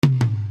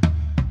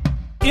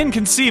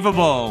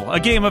Inconceivable, a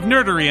game of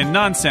nerdery and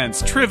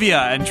nonsense, trivia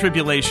and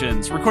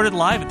tribulations, recorded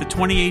live at the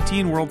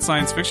 2018 World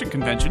Science Fiction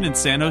Convention in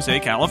San Jose,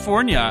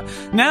 California.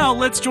 Now,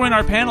 let's join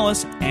our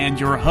panelists and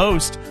your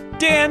host,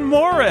 Dan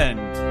Moren.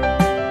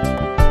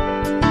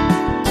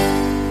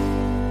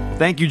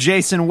 Thank you,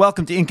 Jason.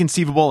 Welcome to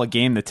Inconceivable, a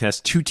game that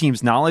tests two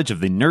teams' knowledge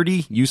of the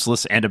nerdy,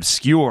 useless, and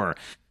obscure.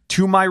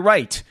 To my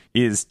right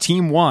is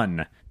Team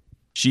 1.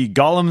 She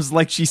golems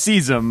like she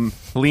sees them,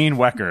 Helene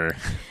Wecker.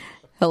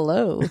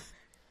 Hello.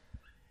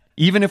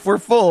 Even if we're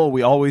full,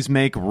 we always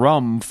make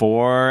rum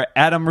for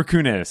Adam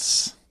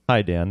Rakunis.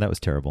 Hi, Dan. That was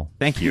terrible.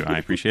 Thank you. I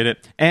appreciate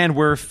it. And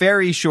we're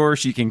very sure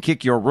she can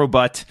kick your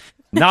robot,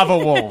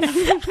 Nava Wolf.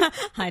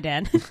 Hi,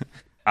 Dan.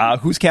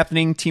 Who's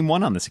captaining Team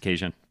 1 on this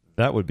occasion?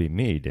 That would be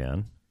me,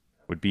 Dan.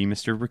 Would be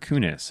Mr.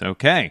 Rakunis.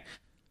 Okay.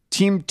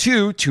 Team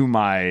 2, to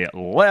my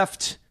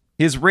left.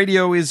 His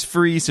radio is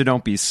free, so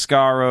don't be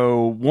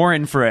Scaro.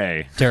 Warren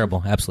Frey.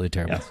 Terrible. Absolutely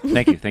terrible. Yes.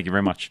 Thank you. Thank you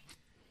very much.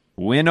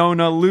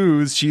 Winona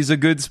lose. She's a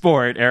good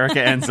sport.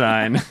 Erica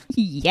Ensign.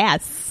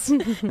 Yes.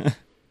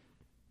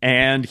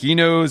 And he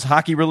knows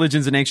hockey,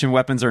 religions, and ancient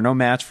weapons are no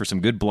match for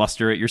some good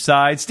bluster at your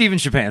side. Steven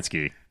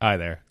Shapansky. Hi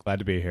there. Glad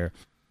to be here.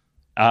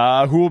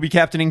 Who will be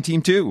captaining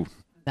Team 2?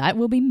 That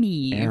will be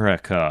me.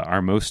 Erica,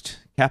 our most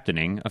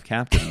captaining of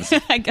captains.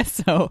 I guess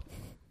so.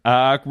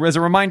 As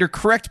a reminder,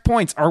 correct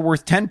points are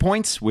worth 10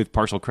 points, with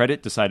partial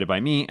credit decided by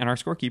me and our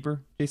scorekeeper,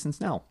 Jason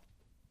Snell.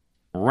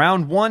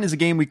 Round 1 is a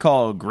game we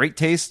call Great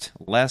Taste,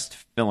 Last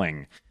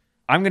Filling.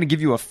 I'm going to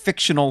give you a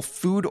fictional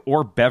food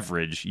or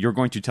beverage. You're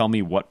going to tell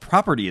me what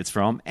property it's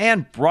from,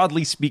 and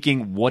broadly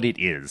speaking, what it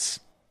is.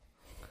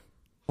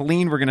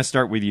 Helene, we're going to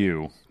start with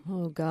you.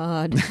 Oh,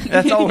 God.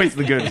 That's always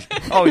a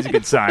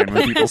good sign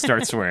when people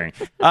start swearing.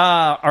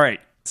 All right,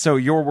 so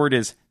your word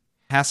is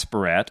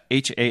Hasperat,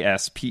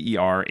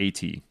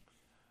 Hasperat.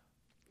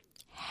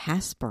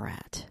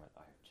 Hasperat.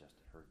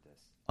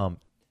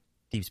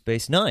 Deep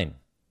Space Nine.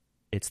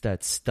 It's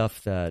that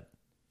stuff that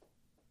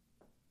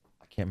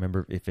I can't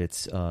remember if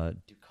it's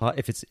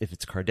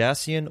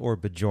Cardassian or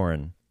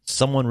Bajoran.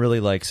 Someone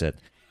really likes it,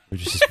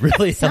 which is just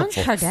really Sounds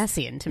helpful.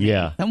 Cardassian to me.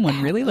 Yeah.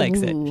 Someone really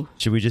likes it. Ooh.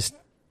 Should we just?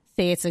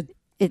 Say it's a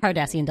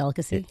Cardassian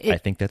delicacy. I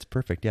think that's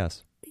perfect.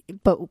 Yes.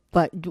 But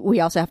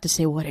we also have to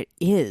say what it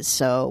is,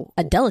 so...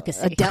 A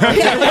delicacy.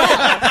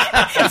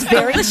 It's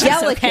very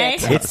delicate. Okay?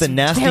 It's the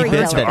nasty very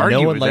bits delicate. that no Argue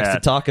one with likes that. to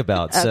talk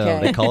about, so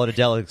Okay. they call it a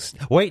delicacy.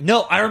 Wait,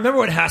 no, I remember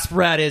what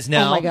Hasperat is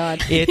now. Oh, my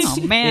God. It's,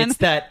 Oh, man. It's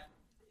that...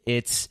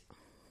 It's...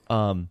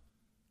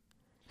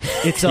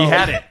 It's He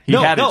had it. He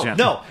had it, Jensen.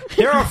 No.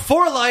 There are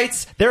 4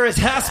 lights. There is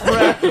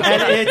Hasperat,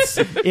 and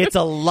it's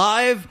a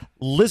live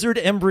lizard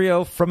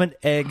embryo from an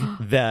egg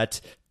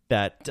that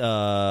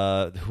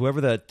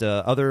whoever that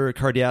other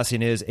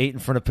Cardassian is ate in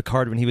front of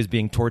Picard when he was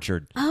being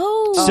tortured.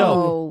 Oh.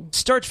 So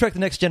Star Trek: The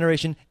Next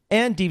Generation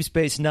and Deep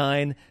Space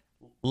Nine,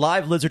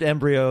 live lizard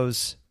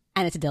embryos,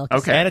 And it's a delicacy.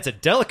 Okay. and it's a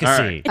delicacy. All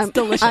right. It's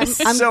delicious.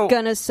 I'm So-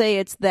 going to say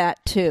it's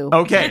that, too.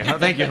 Okay,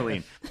 thank you,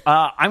 Helene.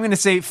 I'm going to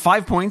say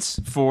 5 points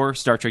for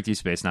Star Trek Deep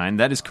Space Nine.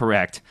 That is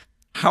correct.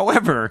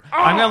 However,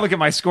 I'm going to look at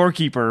my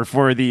scorekeeper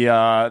for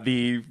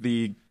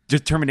the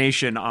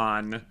determination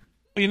on...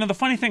 You know, the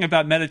funny thing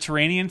about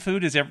Mediterranean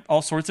food is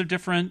all sorts of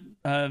different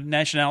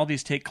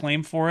nationalities take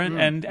claim for it.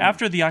 And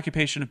after the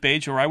occupation of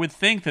Bajor, I would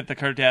think that the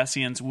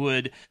Cardassians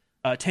would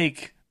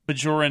take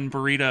Bajoran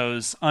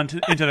burritos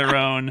into their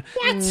own.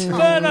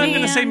 But I'm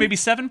going to say maybe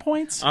 7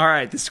 points. All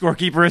right, the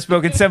scorekeeper has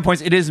spoken 7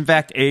 points. It is, in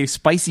fact, a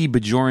spicy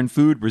Bajoran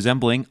food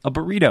resembling a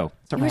burrito.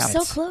 It's a We're wrap.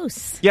 so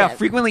close. Yeah,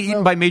 frequently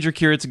eaten by Major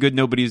Kira. It's a good.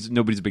 Nobody's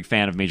a big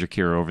fan of Major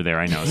Kira over there,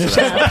 I know. So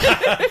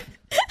that's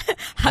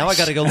Now I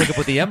got to go look up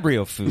what the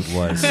embryo food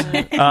was.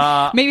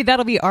 Maybe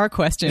that'll be our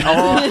question.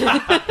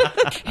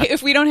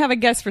 If we don't have a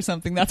guess for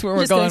something, that's what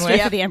we're Just going going straight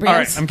with. for the all embryos.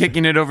 right, I'm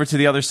kicking it over to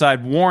the other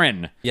side.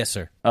 Warren, Yes,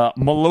 sir.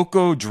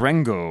 Moloko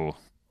Drengo.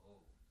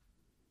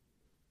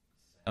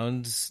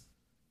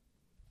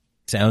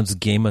 Sounds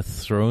Game of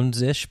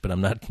Thrones-ish, but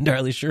I'm not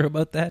entirely sure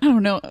about that. I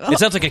don't know. It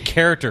sounds like a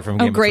character from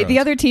Game Oh, of great. Thrones. The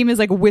other team is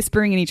like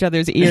whispering in each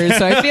other's ears,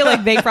 so I feel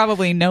like they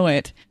probably know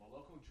it.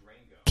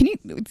 Can you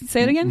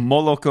say it again?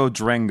 Moloko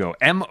Drengo.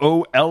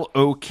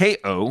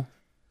 Moloko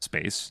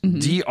space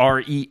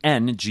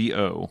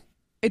Drengo.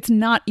 It's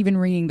not even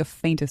ringing the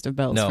faintest of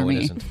bells No, for it me.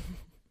 isn't.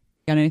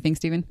 Got anything,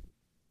 Steven?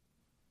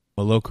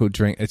 Moloko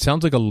drink. It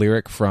sounds like a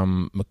lyric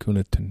from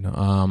Makuna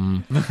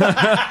Tano.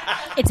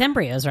 It's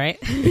embryos, right?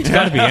 It's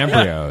got to be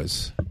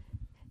embryos.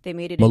 They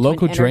made it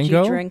Moloko into an energy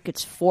Drango? drink.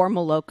 It's for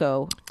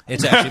Moloko.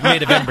 It's actually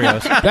made of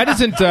embryos. That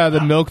isn't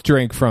the milk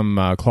drink from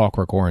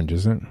Clockwork Orange,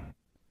 is it?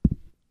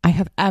 I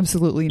have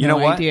absolutely no You know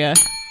what? idea.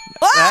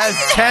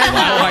 That's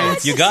 10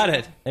 points. You got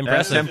it. That's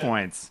Impressive. 10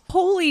 points.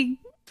 Holy...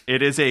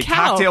 It is a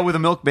Cow. cocktail with a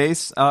milk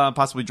base,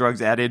 possibly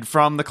drugs added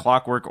from the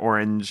Clockwork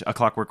Orange,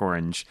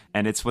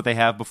 and it's what they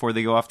have before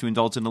they go off to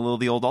indulge in a little of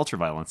the old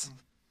ultraviolence.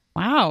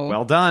 Wow.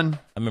 Well done.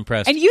 I'm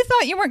impressed. And you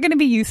thought you weren't going to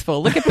be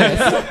useful. Look at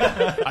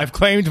this. I've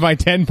claimed my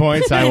 10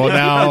 points. I will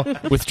now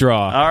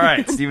withdraw. All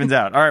right, Steven's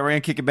out. All right, we're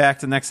going to kick it back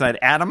to the next side.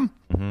 Adam,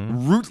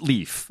 Root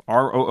Leaf,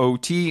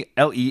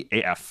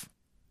 Rootleaf.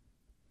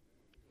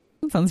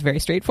 That sounds very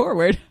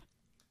straightforward.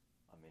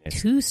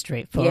 Too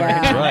straightforward.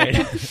 Yeah. Right.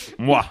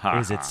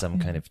 Mwahaha. Is it some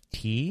kind of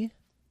tea?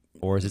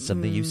 Or is it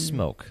something you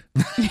smoke?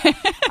 I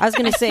was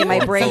going to say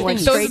my brain went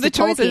Those are straight the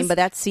to Tolkien, choices. but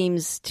that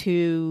seems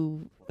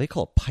too. They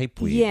call it pipe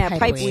weed. Yeah, Pipe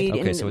pipe weed. weed.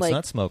 Okay, and so it's like,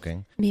 not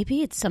smoking.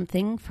 Maybe it's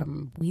something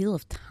from Wheel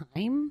of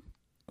Time.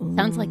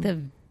 Sounds like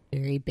the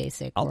very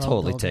basic. I'll world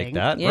totally take building.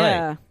 that.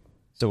 yeah. Right.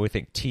 So we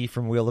think tea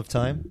from Wheel of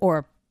Time?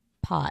 Or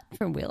pot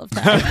from Wheel of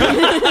Time.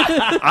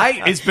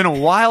 It's been a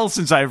while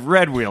since I've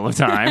read Wheel of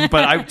Time,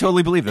 but I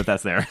totally believe that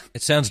that's there.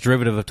 It sounds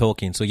derivative of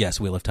Tolkien, so yes,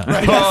 Wheel of Time.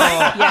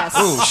 Yes.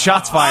 Ooh,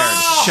 shots fired.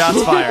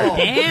 Shots fired.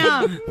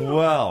 Damn.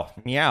 Well,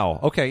 meow.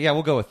 Okay, yeah,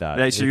 we'll go with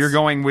that. So you're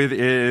going with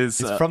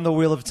is... It's from the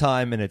Wheel of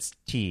Time, and it's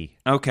tea.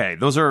 okay,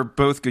 those are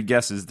both good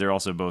guesses. They're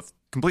also both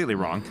completely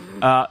wrong.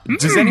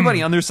 Does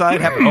anybody on their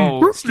side have...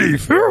 Oh,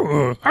 Steve.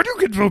 How do you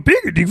get so big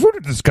and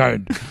devoted this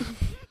kind?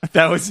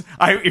 That was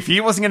if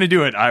he wasn't going to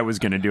do it, I was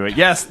going to do it.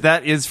 Yes,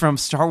 that is from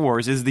Star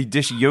Wars. Is the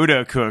dish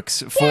Yoda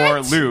cooks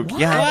for Luke?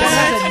 Yeah,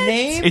 That has a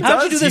name? it How'd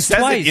does. you do He this says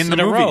twice it in the in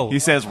a movie. row? He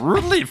says,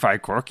 "Rudely, if I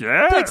cook."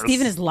 Yes. I feel like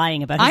Steven is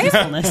lying about his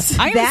usefulness.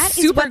 I'm That is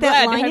super what that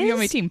glad to line have you on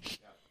my is? team.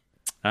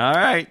 All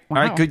right. All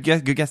right. Wow. Good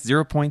guess. Good guess.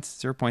 0 points.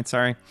 0 points.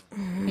 Sorry.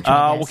 guess.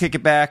 We'll kick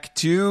it back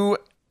to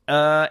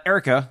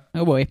Erica.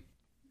 Oh boy.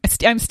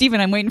 I'm Steven.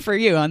 I'm waiting for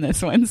you on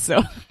this one,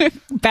 so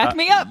back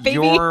me up,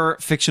 baby. Your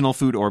fictional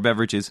food or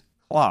beverage is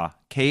Claw.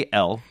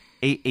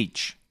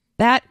 KLAH.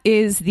 That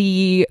is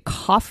the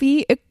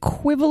coffee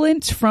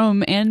equivalent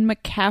from Anne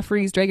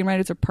McCaffrey's Dragon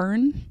Riders of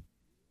Pern.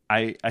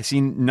 I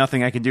see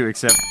nothing I can do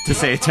except to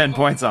say 10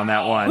 points on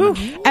that one. I was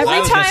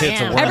gonna say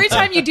it's a word. Every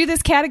time you do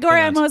this category,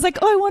 I'm always like,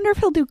 oh, I wonder if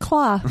he'll do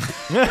claw.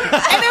 And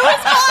it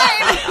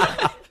was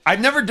fine. I've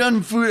never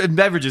done food and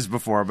beverages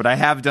before, but I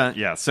have done.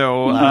 Yeah,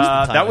 so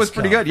that was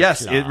pretty good.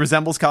 Yes, it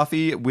resembles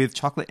coffee with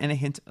chocolate and a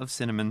hint of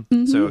cinnamon.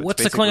 So it's What's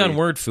the basically- Klingon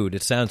word food?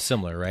 It sounds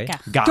similar, right? Yeah.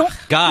 Ga.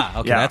 Ga.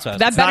 Okay, Yeah. that's what I was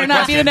That better a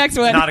not be the question. next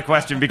one. Not a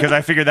question because I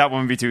figured that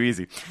one would be too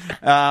easy.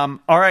 All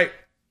right,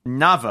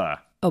 Nava.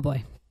 Oh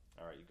boy.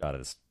 All right, you got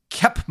it.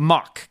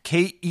 Kepmok.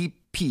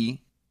 KEP-MOK.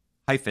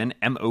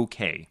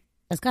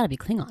 That's got to be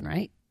Klingon,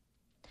 right?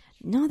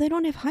 No, they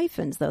don't have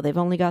hyphens though. They've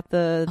only got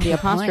the Oh,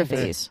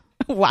 apostrophes.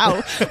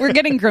 Wow. We're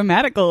getting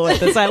grammatical with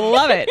this. I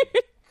love it.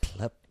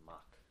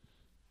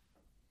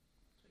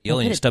 You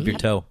only What could stub it your be?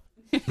 toe.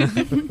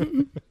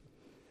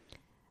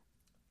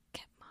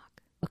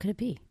 What could it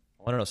be?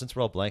 I don't know. Since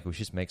we're all blank, we should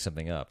just make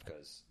something up.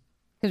 Because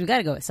Because we got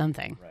to go with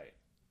something.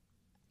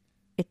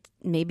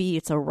 Maybe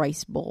it's a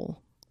rice bowl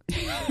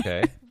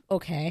okay,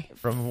 Okay.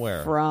 from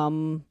where?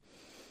 from.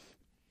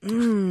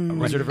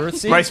 Wizard of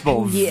Earthsea. Rice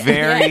bowl. Yeah.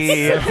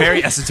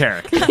 Very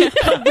esoteric.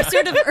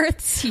 Wizard of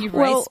Earthsea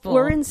Well, rice bowl.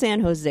 we're in San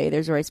Jose.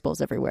 There's rice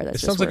bowls everywhere. That's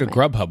It just sounds like a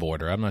where Grubhub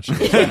order. I'm not sure.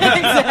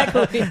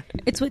 Exactly.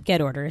 It's with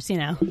Get orders, you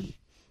know.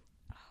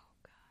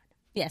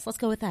 Yes, let's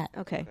go with that.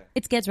 Okay.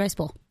 It's Ged's rice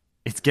bowl.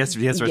 It's guess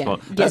rice Yeah. bowl.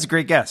 Yeah. That's a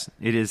great guess.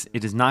 It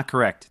is not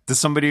correct. Does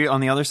somebody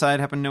on the other side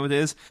happen to know what it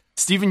is?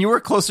 Stephen, you were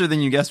closer than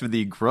you guessed with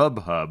the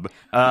Grubhub.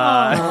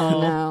 Oh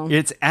no.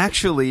 It's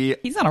actually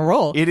He's on a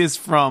roll. it is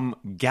from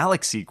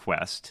Galaxy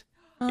Quest.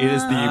 It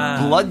is the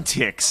blood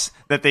ticks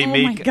that they Oh my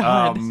make.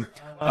 God.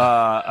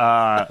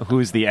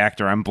 Who's the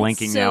actor? I'm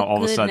blanking So now. All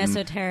of a good and sudden,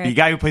 esoteric. the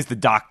guy who plays the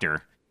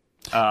Doctor.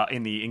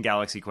 In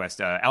Galaxy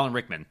Quest, Alan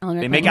Rickman. Alan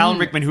They Rickman. make Alan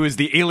Rickman, who is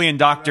the alien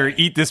doctor,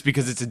 eat this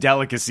because it's a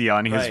delicacy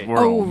on his Right.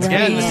 world. Oh, right.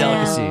 Yeah, the Yeah.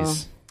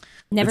 delicacies.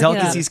 Never The give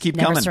delicacies up. keep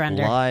Never coming.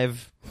 surrender.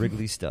 Live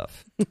Wrigley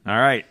stuff. All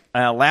right,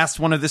 last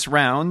one of this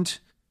round.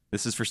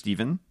 This is for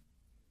Stephen.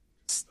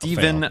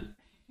 Stephen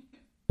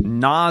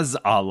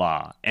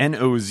Nozala.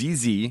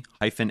 NOZZ-A-LA.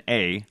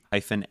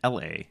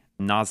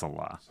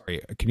 Nozala.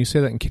 Sorry, can you say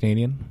that in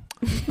Canadian?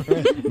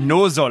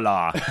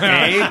 Nozola.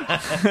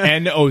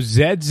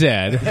 NOZZ.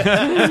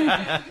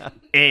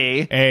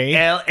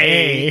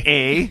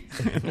 A-L-A-A.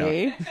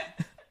 Okay.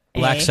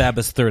 Black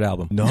Sabbath's third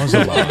album.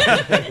 Nozzle.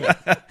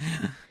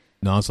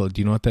 Nozzle.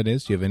 Do you know what that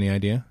is? Do you have any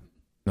idea?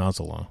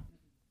 Nozzle.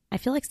 I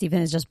feel like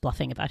Steven is just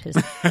bluffing about his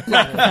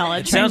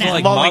knowledge. It sounds right now.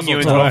 like Lulling you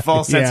into Mazel a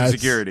false sense Yeah, of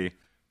it's- security.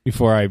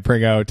 Before I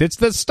bring out, it's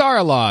the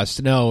Star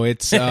Lost. No,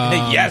 it's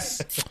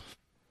yes.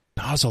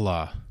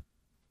 Nozzle.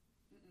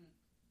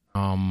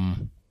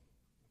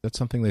 That's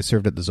something they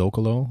served at the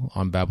Zocalo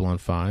on Babylon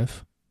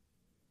 5.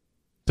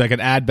 So I could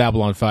add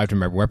Babylon 5 to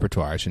my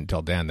repertoire. I shouldn't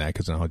tell Dan that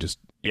because then I'll just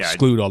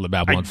exclude all the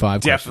Babylon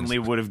 5 definitely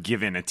questions. would have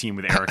given a team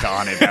with Erica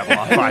on it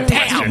Babylon 5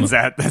 questions.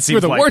 That seems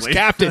You're the likely. worst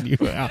captain. You.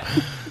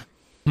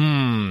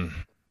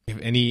 If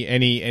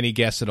any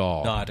guess at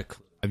all? Not a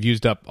clue. I've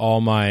used up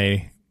all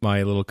my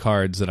little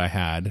cards that I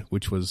had,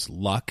 which was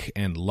Luck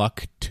and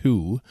Luck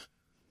 2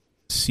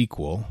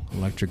 sequel,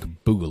 Electric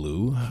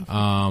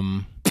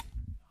Boogaloo.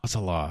 What's a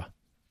law?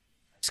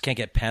 Just can't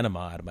get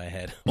Panama out of my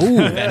head. Ooh,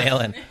 Van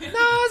Halen.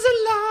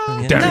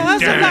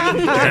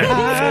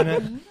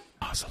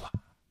 Nozzle.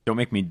 Don't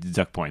make me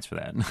deduct points for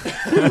that.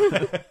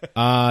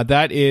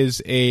 That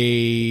is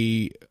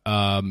a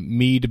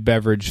mead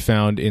beverage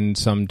found in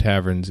some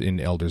taverns in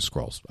Elder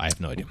Scrolls. I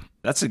have no idea.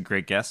 That's a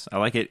great guess. I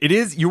like it. It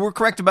is. You were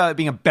correct about it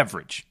being a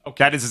beverage.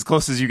 Okay. That is as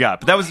close as you got.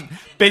 But that was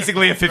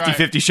basically a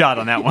 50-50 shot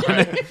on that one.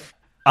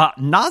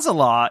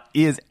 Nazala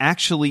is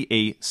actually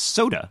a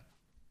soda.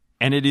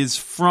 And it's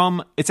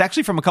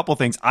actually from a couple of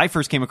things. I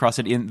first came across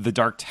it in The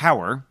Dark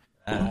Tower.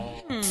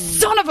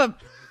 Son of a...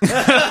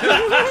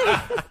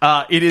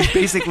 It is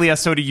basically a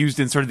soda used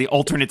in sort of the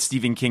alternate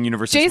Stephen King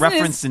universe. It's Jason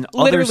referenced is in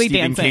other literally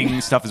Stephen dancing.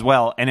 King stuff as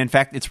well. And in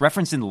fact, it's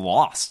referenced in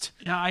Lost.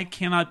 Yeah, I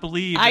cannot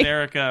believe that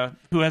Erica,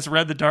 who has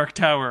read The Dark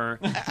Tower,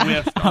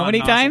 with How many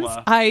times?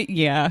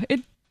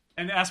 Nazala.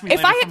 And ask me If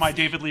later I had- for my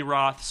David Lee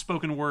Roth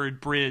spoken word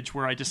bridge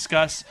where I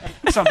discuss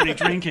somebody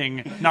drinking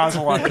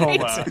Nazala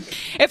Cola.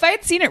 If I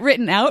had seen it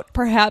written out,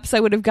 perhaps I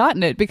would have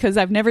gotten it because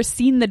I've never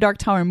seen the Dark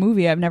Tower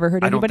movie. I've never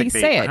heard I don't anybody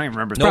think say I it. don't even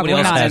remember. Probably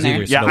Nobody else not has in there.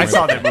 either. so Yeah, don't I worry.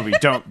 saw that movie.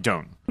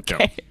 Don't.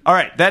 Okay. All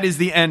right, that is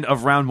the end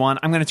of round one.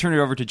 I'm going to turn it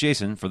over to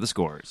Jason for the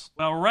scores.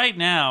 Well, right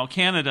now,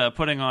 Canada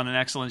putting on an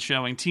excellent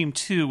showing. Team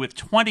 2 with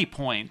 20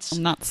 points.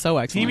 Not so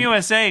excellent. Team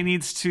USA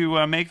needs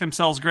to make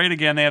themselves great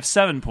again. They have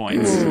 7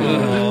 points.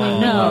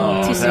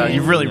 No, too soon.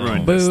 You've really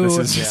ruined this. Boo. This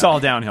is it's all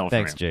downhill from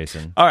Thanks, here.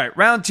 Jason. All right,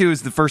 round 2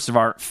 is the first of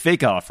our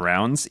fake-off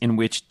rounds in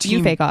which team...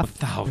 You fake off.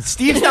 Oh,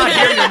 Steve's not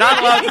here. You're not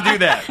allowed to do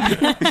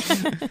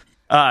that.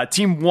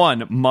 Team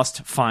 1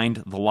 must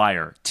find the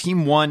liar.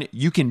 Team 1,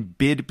 you can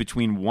bid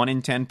between 1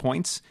 and 10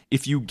 points.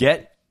 If you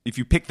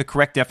pick the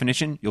correct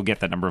definition, you'll get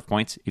that number of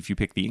points. If you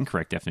pick the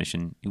incorrect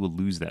definition, you will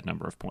lose that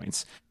number of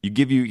points.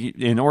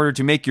 In order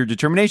to make your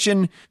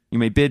determination, you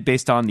may bid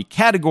based on the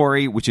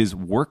category, which is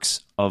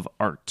works of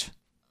art.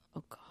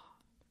 Oh, God.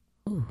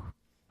 Ooh.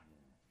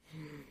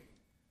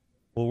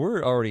 Well,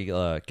 we're already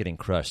getting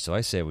crushed, so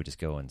I say we just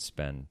go and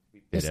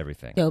bid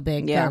everything. Go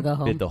big, Yeah. or go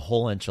home. Bid the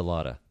whole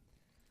enchilada.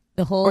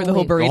 The whole Or the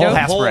whole The burrito.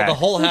 Hasbrat.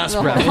 whole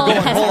Hasbrat. We're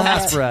going whole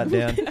Hasbrat,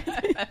 Dan.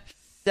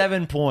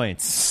 7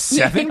 points.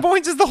 7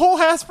 points is the whole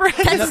Hasbrat?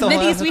 That's as the whole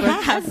many as we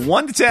Hasbrat? have.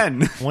 1 to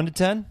 10. 1 to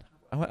 10?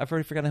 I've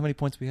already forgotten how many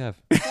points we have.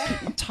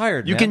 I'm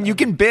tired. You man.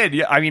 can bid.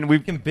 Yeah, I mean,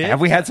 can bid?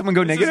 have we had someone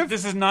go negative?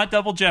 This is not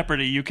double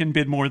jeopardy. You can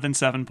bid more than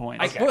 7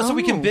 points. Well, so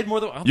we can bid more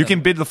than You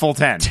can bid the full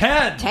 10.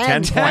 10.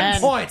 10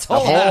 points. The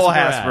whole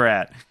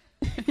Hasbrat.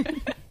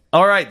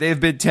 All right, they have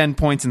bid 10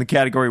 points in the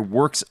category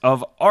works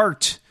of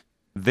art.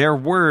 Their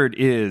word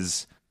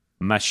is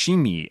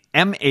mashimi.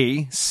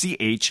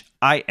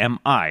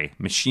 M-A-C-H-I-M-I.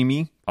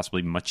 Mashimi,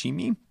 possibly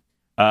machimi.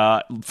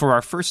 For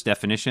our first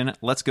definition,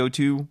 let's go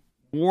to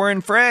Warren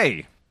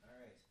Frey.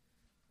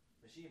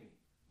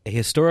 A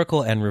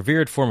historical and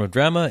revered form of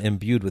drama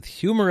imbued with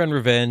humor and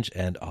revenge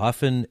and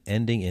often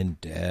ending in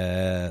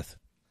death.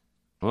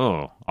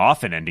 Oh,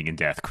 often ending in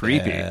death.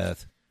 Creepy.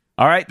 Death.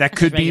 All right, that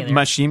could be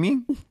regular.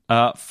 mashimi.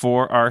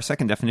 For our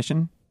second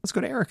definition, let's go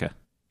to Erica.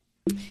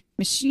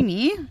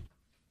 Mashimi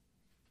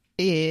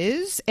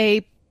is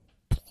a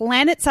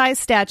planet-sized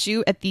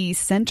statue at the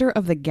center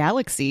of the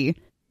galaxy.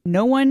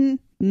 No one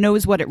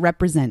knows what it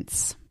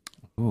represents.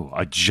 Ooh,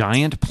 a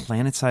giant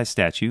planet-sized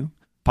statue.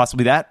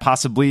 Possibly that.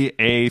 Possibly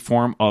a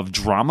form of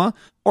drama.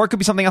 Or it could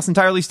be something else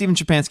entirely. Steven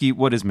Chapansky,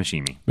 what is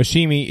mashimi?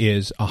 Mashimi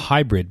is a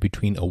hybrid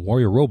between a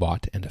warrior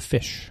robot and a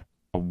fish.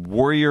 A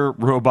warrior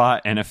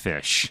robot and a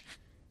fish.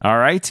 All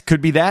right,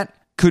 could be that.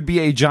 Could be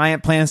a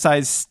giant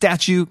planet-sized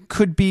statue.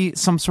 Could be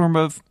some sort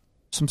of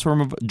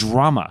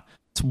drama.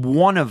 It's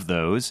one of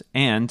those.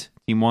 And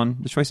Team 1,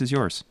 the choice is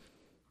yours.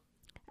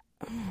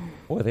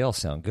 Boy, they all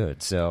sound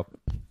good. So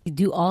You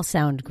do all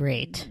sound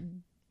great.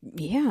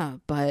 Yeah,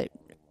 but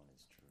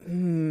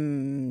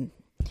I'm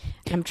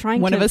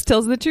trying One to... of us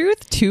tells the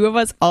truth. 2 of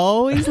us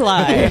always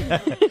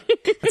lie.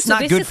 It's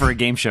not good for a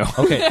game show.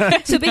 okay.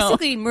 So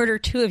basically, murder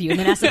 2 of you and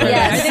then ask the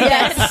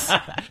Yes.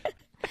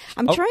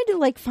 I'm trying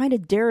to find a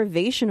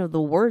derivation of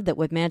the word that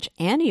would match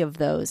any of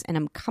those, and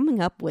I'm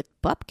coming up with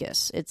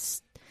bupkis.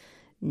 It's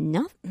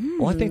not.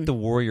 Well, I think the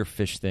warrior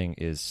fish thing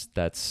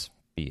that's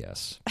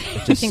BS.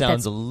 It just think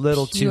sounds that's a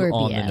little too pure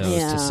on the BS. nose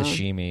Yeah. to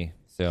sashimi.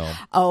 So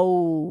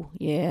Oh,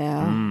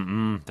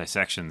 yeah.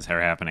 Dissections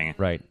are happening.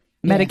 right.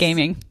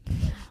 Metagaming.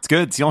 It's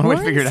good. It's the only way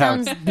to figure it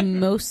out. sounds the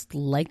most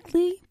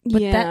likely,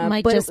 but Yeah, that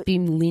might but just it- be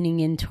leaning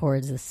in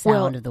towards the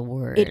sound of the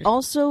word. It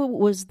also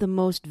was the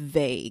most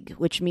vague,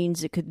 which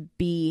means it could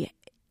be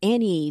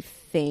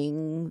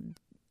anything,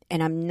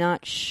 and I'm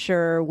not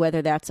sure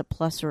whether that's a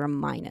plus or a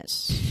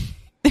minus.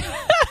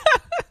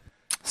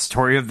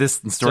 Story of this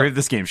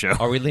game show.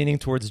 Are we leaning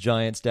towards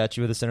giant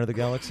statue at the center of the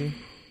galaxy?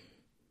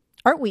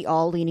 Aren't we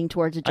all leaning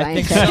towards a I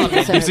giant think so. statue? at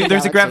the center of the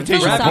There's a galaxy?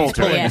 gravitational pull to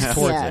Philosophically, it. yes.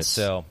 Towards Yes. it.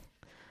 So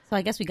So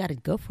I guess we got to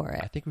go for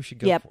I it. think we should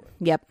go Yep, for it.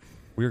 yep.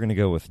 We're going to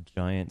go with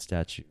giant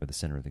statue at the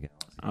center of the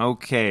galaxy.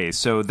 Okay,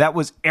 so that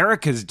was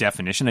Erica's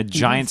definition, a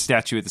giant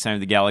statue at the center of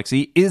the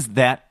galaxy. Is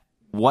that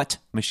what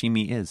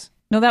mashimi is?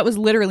 No, that was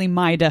literally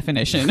my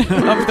definition of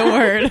the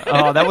word.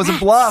 Oh, that was a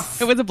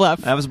bluff. It was a bluff.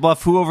 That was a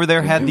bluff. Who over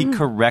there had the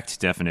correct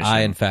definition? I,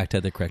 in fact,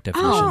 had the correct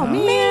definition. Oh,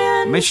 man.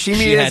 Mishimi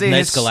She is had a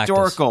nice Galactus.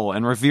 historical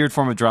and revered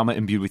form of drama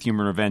imbued with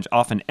humor and revenge,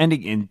 often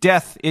ending in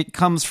death. It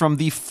comes from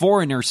the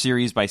Foreigner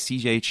series by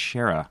C.J.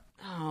 Shera.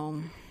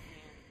 Oh.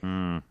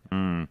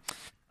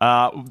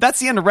 That's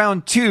the end of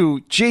round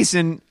 2.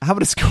 Jason, how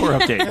about a score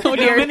update? You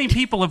know, many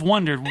people have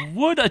wondered,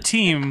 would a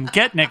team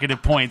get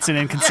negative points in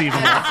Inconceivable?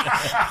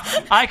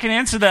 I can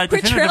answer that We're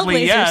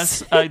definitively,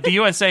 trailblazers. yes. The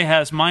USA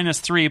has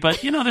 -3,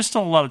 but, there's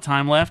still a lot of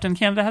time left, and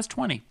Canada has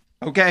 20.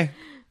 Okay.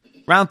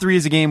 Round 3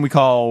 is a game we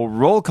call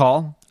Roll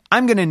Call.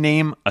 I'm going to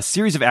name a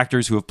series of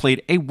actors who have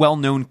played a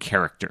well-known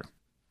character.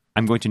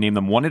 I'm going to name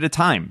them one at a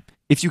time.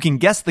 If you can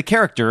guess the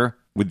character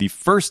with the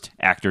first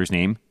actor's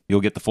name,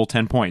 you'll get the full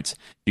 10 points. If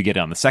you get it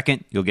on the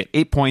second, you'll get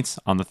 8 points.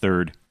 On the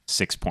third,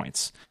 6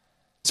 points.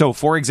 So,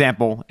 for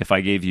example, if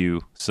I gave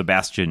you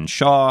Sebastian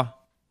Shaw,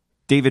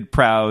 David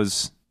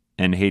Prowse,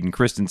 and Hayden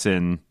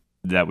Christensen,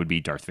 that would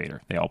be Darth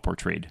Vader. They all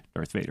portrayed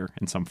Darth Vader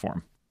in some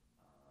form.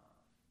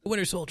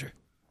 Winter Soldier.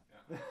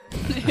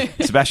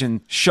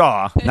 Sebastian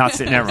Shaw, not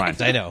sitting. Never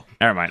mind. I know.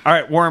 Never mind. All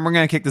right, Warren, we're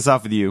going to kick this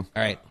off with you.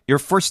 All right. Your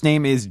first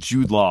name is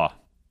Jude Law.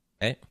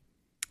 Okay.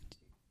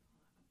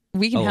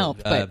 We can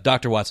help, but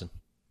Dr. Watson.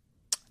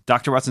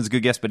 Dr. Watson's a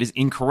good guess, but is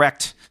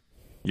incorrect.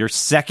 Your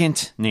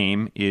second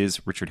name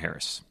is Richard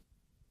Harris.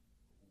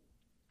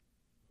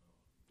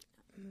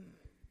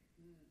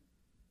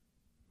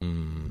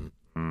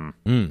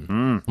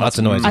 Lots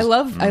of noises.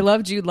 I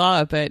love Jude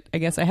Law, but I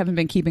guess I haven't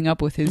been keeping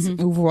up with his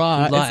oeuvre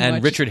Law as and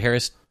much. Richard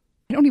Harris,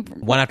 I don't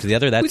even. one after the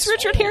other. That's Who's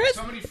Richard Harris?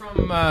 Somebody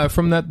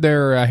from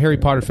their Harry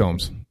Potter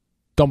films.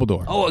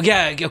 Dumbledore. Oh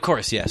yeah, of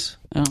course, yes.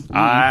 Oh.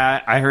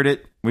 I heard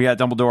it. We got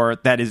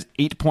Dumbledore. That is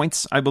 8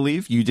 points, I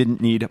believe. You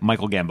didn't need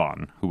Michael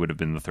Gambon, who would have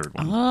been the third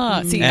one.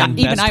 Ah, see, And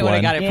even best I would have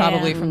one. got it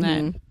probably Yeah. from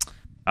that.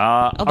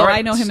 All Although right.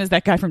 I know him as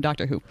that guy from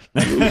Doctor Who.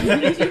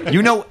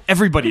 You know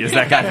everybody is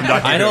that guy from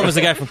Doctor I know Who. him as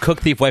the guy from Cook,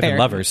 Thief, Wife, Fair. and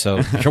Lover,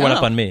 so sure went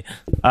up on me.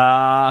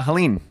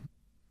 Helene,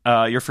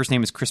 your first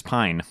name is Chris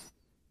Pine.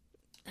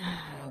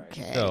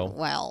 Okay. So-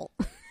 Well,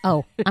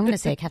 Oh, I'm going to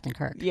say Captain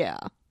Kirk. yeah.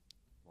 I'm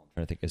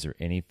trying to think, is there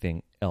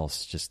anything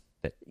else just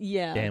that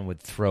Yeah. Dan would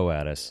throw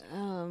at us?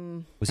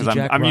 Was he Because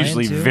Jack I'm Ryan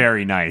usually too?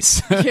 very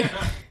nice.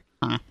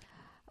 I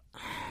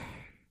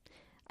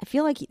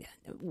feel like,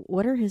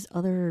 what are his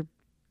other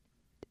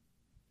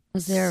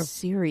Was there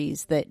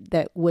series that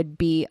would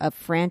be a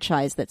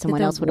franchise that someone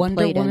did the else would have Wonder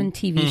played Woman in?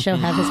 TV show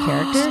have his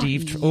character?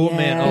 Steve. Oh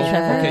man. Oh,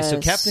 Yes. okay. So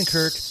Captain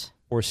Kirk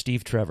or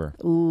Steve Trevor.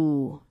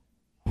 Ooh.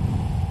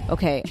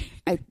 Okay.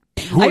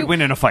 Who would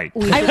win in a fight?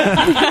 Kirk, no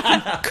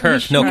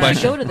We should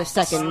question. go to the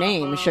second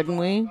name, shouldn't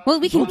we? Well,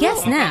 we can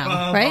guess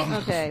now, right?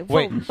 Okay.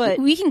 Wait. But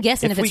We can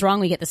guess, and if If it's we- wrong,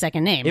 we get the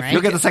second name, right?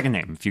 You'll get the second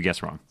name if you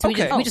guess wrong. So we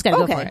just got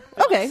to go for it.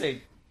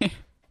 Okay.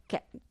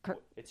 Okay.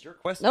 It's your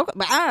question.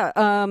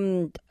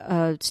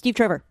 Okay. Steve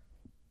Trevor.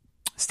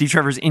 Steve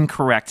Trevor's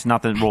incorrect.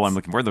 Not the role I'm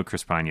looking for, though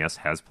Chris Pine, yes,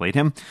 has played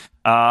him.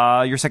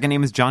 Your second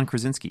name is John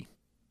Krasinski.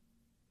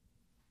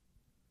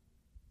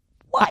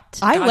 What?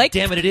 I God like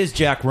damn it! It is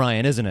Jack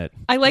Ryan, isn't it?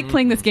 I like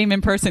playing this game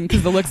in person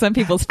because the looks on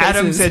people's faces.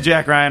 Adam said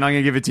Jack Ryan. I'm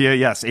going to give it to you.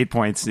 Yes, 8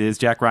 points is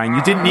Jack Ryan.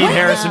 You didn't need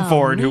Harrison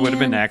Ford, who would have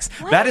been next.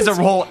 That is a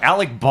role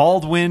Alec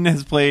Baldwin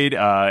has played,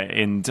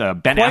 and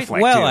Ben Quite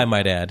Affleck, well, too. I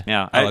might add.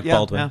 Yeah, Alec yeah,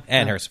 Baldwin yeah, and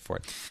yeah. Harrison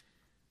Ford.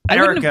 I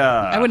wouldn't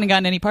Erica. have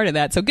gotten any part of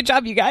that. So good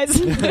job, you guys.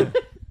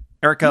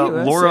 Erica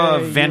Laura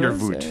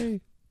Vandervoot.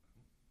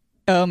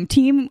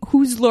 Team,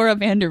 who's Laura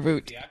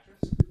Vandervoot?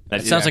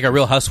 That sounds like a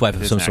real housewife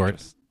of Is some an sort.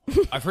 actress.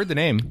 I've heard the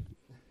name.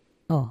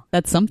 Oh,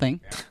 That's something.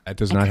 That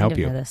does I not kind help of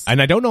you. know this.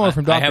 And I don't know her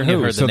from I Doctor haven't even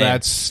Who, heard the so name.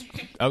 that's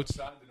outside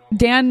the norm.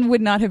 Dan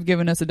would not have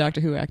given us a Doctor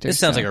Who actor. This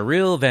sounds like a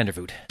real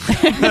Vandervoot.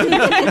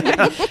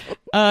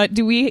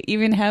 Do we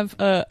even have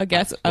a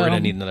guess? We're going to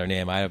need another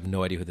name. I have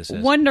no idea who this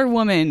is. Wonder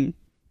Woman.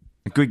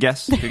 Good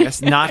guess. Good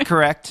guess. Not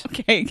correct.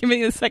 Okay, give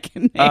me the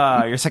second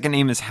name. Your second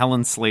name is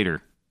Helen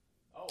Slater.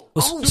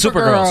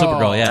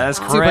 Supergirl, yeah. That is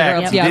correct.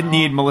 Supergirl, You yeah. didn't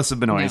need Melissa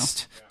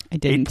Benoist. I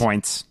didn't. 8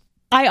 points.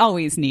 I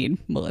always need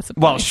Melissa.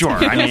 Well, Benoist. sure.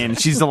 I mean,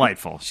 she's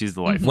delightful. She's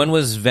delightful. When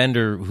was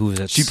Vander? Who was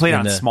that? She played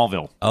in on the-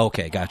 Smallville.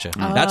 Okay, gotcha.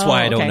 That's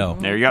why I don't okay. know.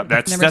 There you go.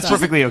 That's Never saw it.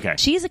 perfectly okay.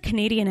 she's a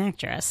Canadian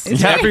actress.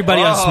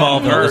 Everybody on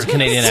Smallville is a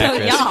Canadian So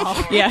actress.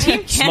 y'all, Yeah.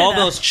 Team Canada.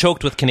 Smallville's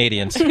choked with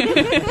Canadians.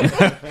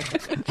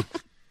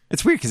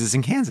 It's weird because it's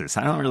in Kansas.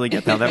 I don't really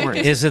get how that works.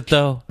 Is it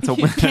though? It's a,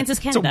 Kansas,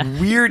 it's a Canada.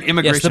 weird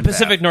immigration. Yes, the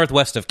Pacific path.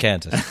 Northwest of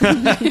Kansas.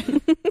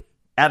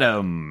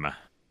 Adam,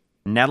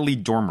 Natalie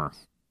Dormer.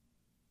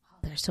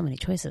 There's so many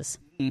choices.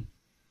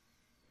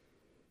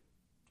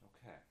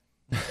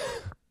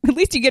 At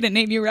least you get a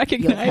name you You'll have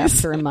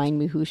recognize. to remind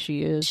me who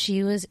she is.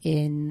 She was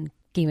in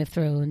Game of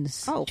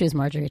Thrones. Oh. She was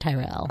Marjorie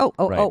Tyrell.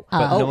 Right.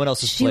 But no one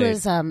else has She played.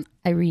 was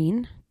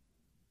Irene,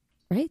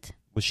 right?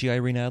 Was she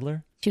Irene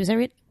Adler? She was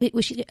Irene. Wait,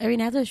 was she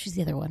Irene Adler? Or she's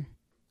the other one.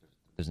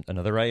 There's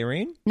another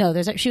Irene? No,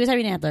 she was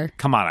Irene Adler.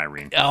 Come on,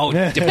 Irene. Oh,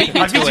 beat me to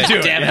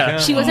it. Damn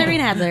it. She was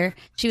Irene Adler.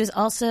 She was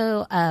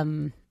also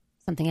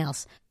something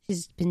else.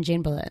 She's been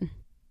Jane Boleyn.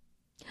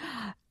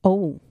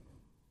 Oh.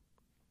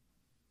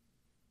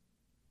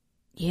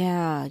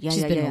 Yeah.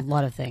 She's been in a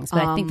lot of things,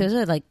 but I think those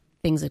are like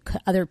things that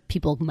other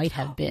people might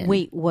have been.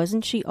 Wait,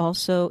 wasn't she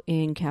also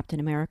in Captain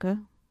America?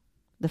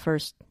 The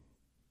first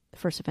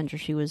Avenger.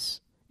 She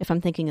was, if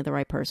I'm thinking of the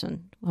right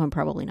person, well, I'm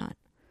probably not.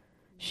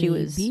 She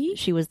was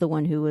the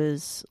one who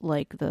was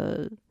like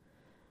no,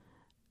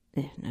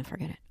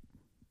 forget it.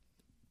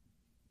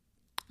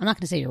 I'm not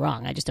going to say you're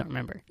wrong. I just don't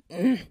remember.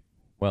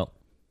 Well,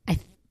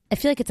 I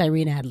feel like it's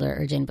Irene Adler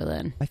or Jane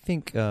Boleyn. I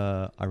think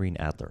Irene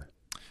Adler.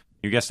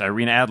 You guessed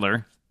Irene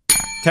Adler.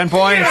 10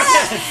 points.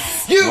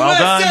 Yes! Well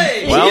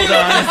done. Well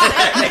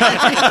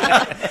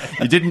done.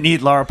 You didn't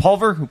need Laura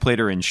Pulver, who played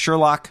her in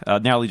Sherlock.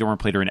 Natalie Dormer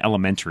played her in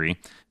Elementary.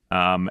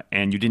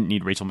 And you didn't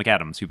need Rachel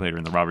McAdams, who played her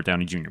in the Robert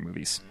Downey Jr.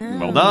 movies.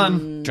 Well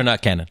done. They're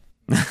not canon.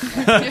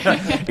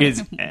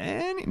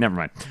 Never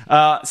mind.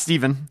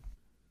 Stephen,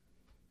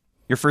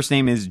 your first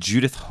name is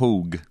Judith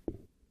Hogue.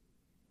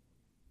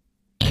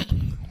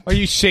 Are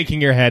you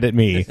shaking your head at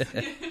me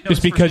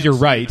just because you're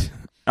right?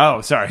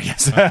 Oh, sorry.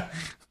 Yes.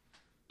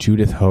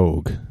 Judith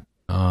Hogue.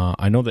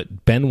 I know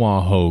that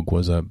Benoit Hogue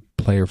was a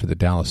player for the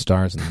Dallas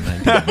Stars in the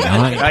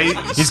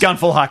 1990s. He's gone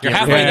full hockey. You're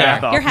halfway there.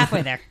 You're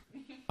halfway there.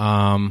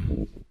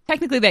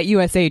 Technically, that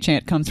USA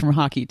chant comes from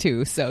hockey,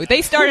 too, so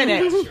they started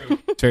it.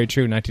 It's very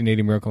true.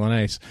 1980 Miracle on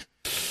Ice.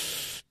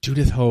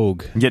 Judith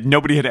Hogue. Yet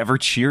nobody had ever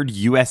cheered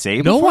USA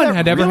No before? one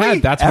had ever Really?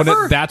 had.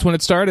 That's when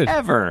it started.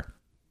 Ever.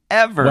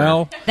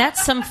 Well,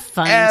 That's some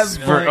fun Ever.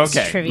 sports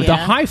Okay. trivia. the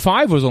high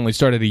five was only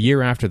started a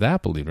year after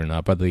that, believe it or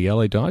not, by the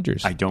LA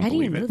Dodgers. I don't How do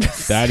you believe know it.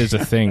 this? That is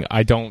a thing.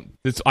 I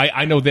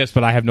know this,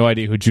 but I have no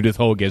idea who Judith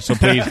Hogue is. So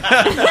please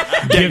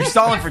You're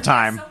stalling for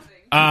time.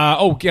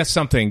 guess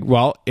something.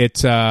 Well,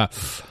 it's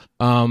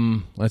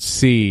let's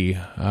see.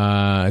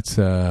 It's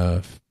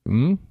I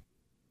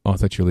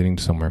thought you were leading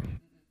to somewhere.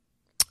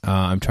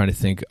 I'm trying to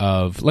think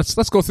of. Let's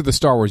go through the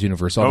Star Wars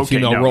universe. All the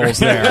female roles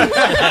there.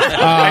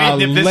 I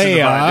didn't nip this in the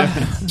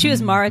Leia, bud. She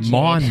was Mara Jade.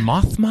 Mon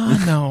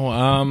Mothma.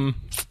 No.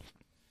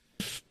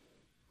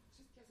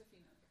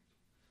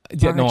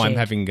 Yeah, no, Mara I'm Jade.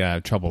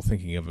 having trouble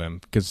thinking of him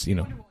because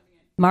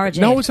Mara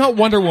Jade. No, it's not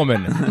Wonder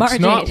Woman. Mara It's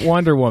not Jade.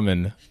 Wonder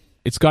Woman.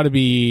 It's got to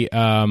be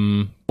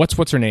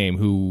what's her name?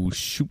 Who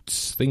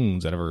shoots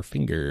things out of her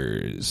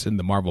fingers in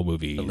the Marvel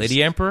movies? The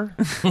Lady Emperor?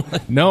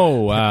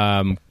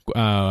 No.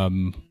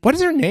 What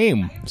is her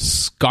name?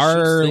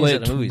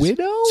 Scarlet movies.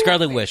 Widow.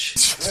 Scarlet Witch.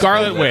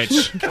 Scarlet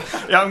Witch.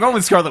 Yeah, I'm going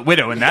with Scarlet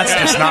Widow, and that's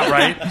just not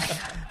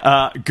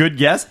right. Good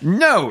guess?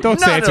 No. Don't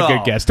not say it's at a good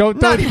all. guess.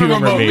 Don't Not even humor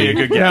remotely me. a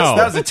good guess. No.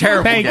 That was a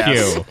terrible Thank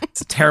guess. you.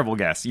 It's a terrible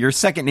guess. Your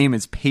second name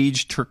is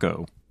Paige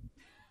Turco.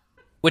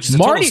 Which is a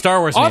total Star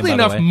Wars name, Oddly by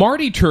the enough, way.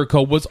 Marty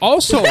Turco was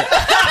also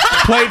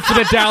played for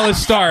the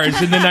Dallas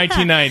Stars in the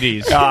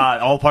 1990s.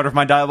 All part of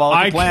my diabolical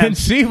I plan. can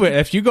see it.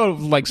 If you go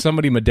like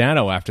somebody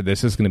Modano after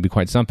this, it's going to be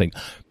quite something.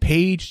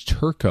 Paige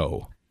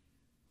Turco.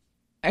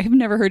 I've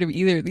never heard of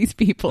either of these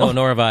people. No,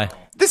 nor have I.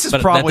 This is But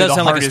that probably does the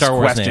sound like a hardest Star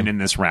Wars question name. in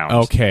this round.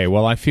 Okay,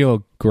 well, I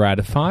feel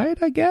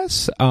gratified, I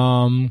guess.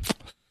 Oh,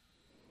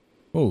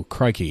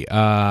 crikey.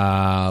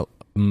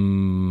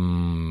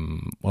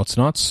 Well, it's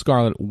not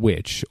Scarlet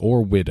Witch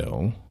or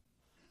Widow,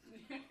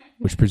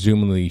 which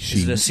presumably she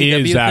Is it a is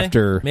CW thing?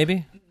 after.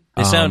 Maybe?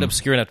 They sound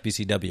obscure enough to be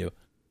CW.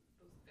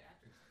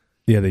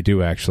 Yeah, they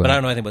do actually. But I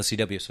don't know anything about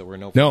CW, so we're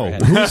no No,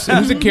 further ahead.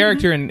 who's a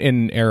character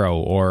in Arrow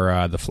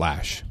or The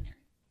Flash?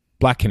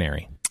 Black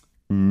Canary.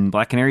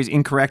 Black Canary's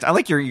incorrect. I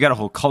like you got a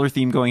whole color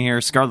theme going here.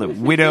 Scarlet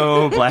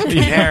Widow, Black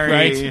Canary.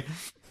 Right.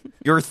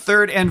 Your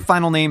third and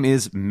final name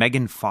is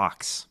Megan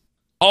Fox.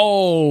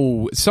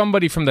 Oh,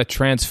 somebody from the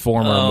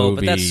Transformer Oh,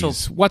 but movies. that's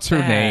so What's her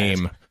bad.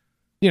 name?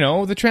 You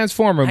know, the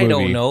Transformer movie. I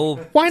don't know.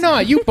 Why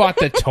not? You bought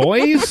the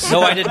toys?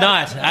 No, I did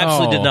not.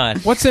 Absolutely did not.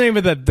 What's the name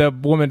of the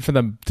woman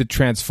from the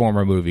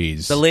Transformer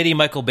movies? The lady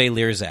Michael Bay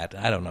leers at.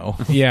 I don't know.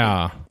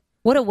 Yeah.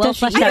 What a well Does she-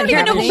 fleshed I out don't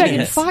even know who character.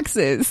 Megan Fox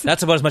is.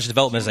 That's about as much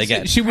development as I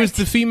get. She was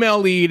the female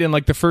lead in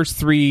like the first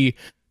three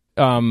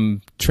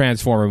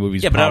Transformer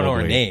movies. Yeah, but I don't know her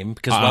probably. name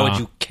because why would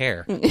you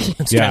care?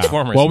 It's Yeah.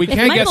 Transformers. Well, we If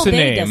can't Michael guess the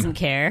Bay name. doesn't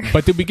care.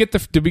 But did we get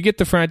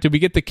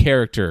the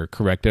character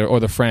correct or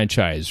the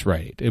franchise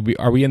right?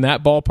 Are we in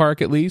that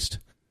ballpark at least?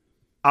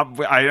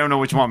 I don't know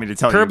what you want me to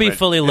tell Kirby you. but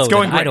Fully it's Loaded.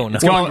 going great. I don't know.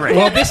 It's going great.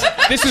 Well, this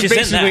is She's in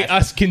basically that.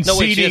 us No,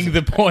 wait, she conceding isn't.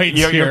 the points.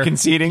 You're here.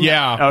 conceding?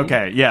 Yeah.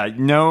 Okay. Yeah.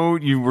 No,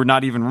 you were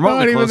not even remotely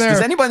Not even close. Does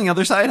there. anybody on the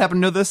other side happen to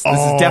know this? This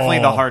is definitely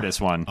the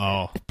hardest one.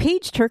 Oh,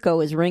 Paige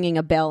Turco is ringing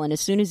a bell, and as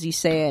soon as you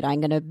say it,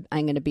 I'm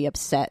gonna be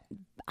upset.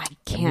 I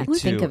can't Me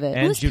think too. of it.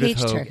 And Who's Judith Paige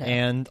Hogue, Turco?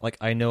 and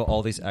I know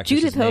all these actresses'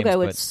 Judith Hogue, names, I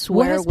would but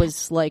swear, What is-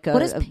 was like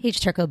What has a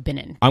Paige Turco been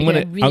in? I'm Like,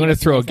 gonna I really I'm gonna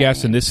throw a recognize that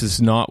guess, and name. this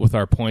is not with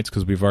our points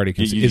because we've already.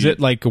 Is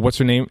it like what's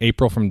her name?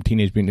 April from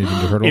Teenage Mutant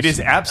Ninja Turtles. It is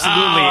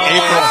absolutely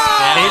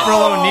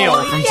April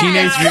O'Neil from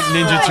Teenage Mutant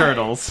Ninja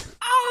Turtles.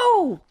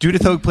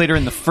 Judith Hogue played her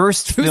in the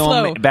first Too film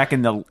slow. back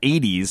in the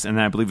 80s, and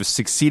then I believe was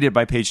succeeded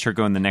by Paige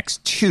Turco in the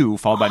next two,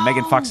 followed by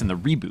Megan Fox in the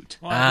reboot.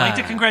 Well, I'd like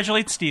to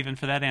congratulate Steven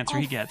for that answer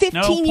he gets.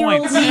 No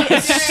 15-year-old points. me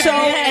is so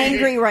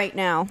angry right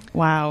now.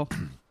 Wow.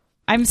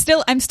 I'm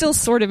still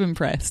sort of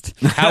impressed.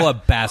 How a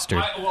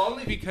bastard. Well,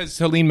 only because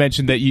Helene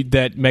mentioned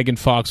that Megan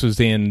Fox was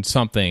in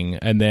something,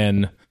 and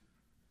then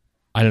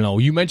I don't know.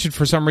 You mentioned,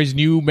 for some reason,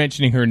 you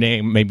mentioning her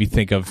name made me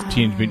think of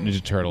Teenage Mutant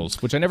Ninja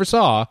Turtles, which I never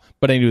saw,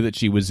 but I knew that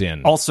she was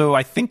in. Also,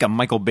 I think a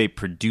Michael Bay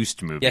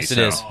produced movie. Yes, it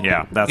so, is.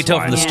 Yeah, that's You can tell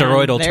why. from the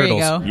steroidal there you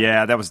turtles. go.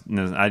 Yeah, that was.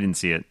 No, I didn't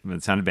see it, but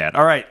it sounded bad.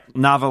 All right,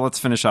 Nava, let's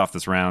finish off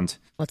this round.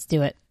 Let's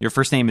do it. Your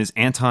first name is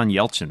Anton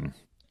Yelchin.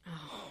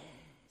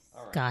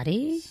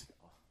 Scotty?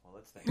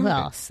 Who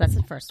else? That's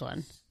the first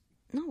one.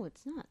 No,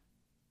 it's not.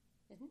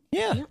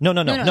 Yeah. No.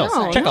 No.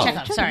 Chekhov.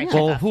 Chekhov. Sorry.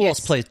 Well, Chekhov. who else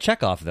plays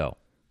Chekhov, though?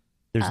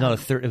 There's not a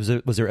third.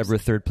 Was there ever a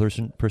third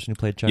person who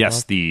played Chekhov?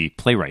 Yes, the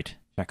playwright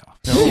Chekhov.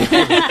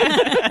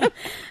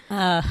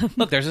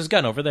 Look, there's his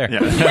gun over there.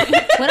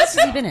 What else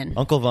has he been in?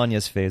 Uncle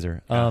Vanya's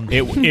phaser.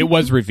 It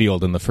was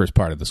revealed in the first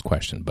part of this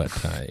question, but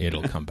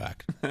it'll come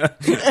back.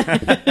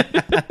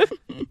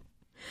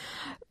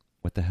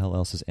 What the hell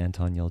else has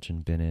Anton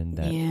Yelchin been in?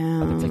 That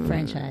Yeah. It's a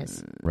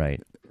franchise.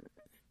 right.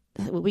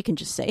 We can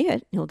just say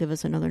it. He'll give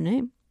us another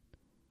name.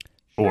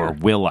 Or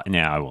will I?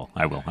 No,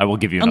 I will. I will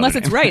give you another Unless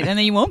it's name. right, and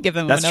then you won't give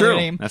them That's another true.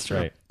 name. That's true.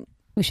 Right.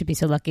 We should be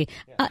so lucky.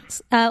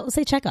 Let's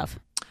say Chekhov.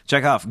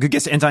 Chekhov. Good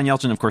guess. Anton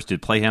Yelchin, of course,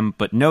 did play him,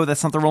 but no,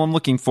 that's not the role I'm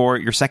looking for.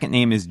 Your second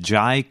name is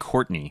Jai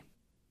Courtney.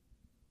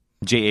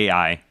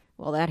 Jai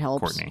Well, that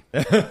helps. Courtney.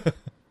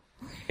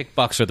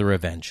 Kickboxer the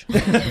Revenge.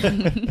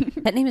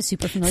 That name is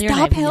super familiar. and I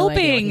Stop have no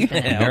idea what helping. he's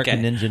been in.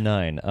 American Ninja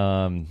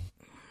 9.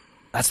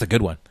 That's the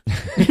good one.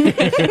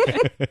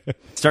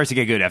 Starts to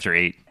get good after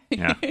 8.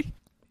 Yeah.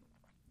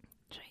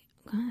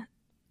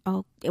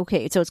 Oh,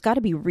 okay. So it's got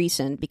to be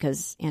recent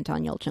because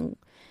Anton Yelchin,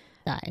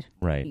 Died.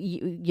 Right.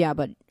 yeah,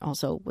 but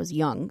also was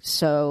young.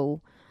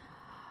 So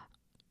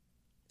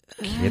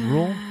Kid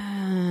Rule?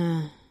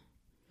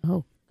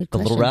 Oh, good The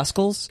question. Little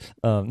Rascals?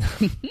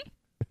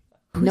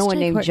 no one Jai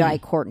named Courtney? Jai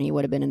Courtney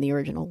would have been in the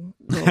original.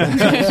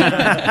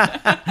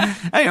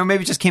 I don't know.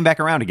 Maybe it just came back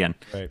around again.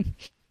 Right.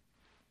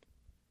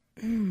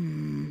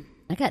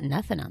 I got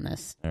nothing on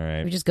this. All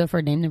right. We just go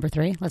for name number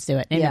 3. Let's do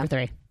it. Name Yeah. number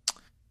 3.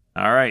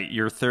 All right.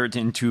 Your third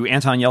into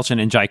Anton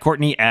Yelchin and Jai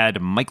Courtney.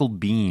 Add Michael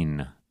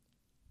Bean.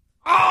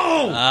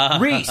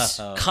 Reese.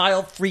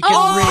 Kyle freaking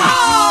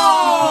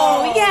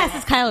Oh, yes,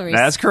 it's Kyle Reese.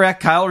 That's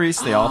correct. Kyle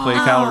Reese. They all play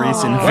Kyle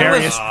Reese in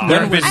various.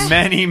 There have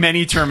been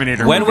many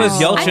Terminator When movies.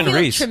 was I Yelchin feel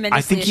Reese? tremendously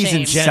I think he's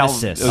in ashamed.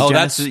 Genesis. Oh,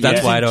 that's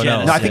Genesis, why I don't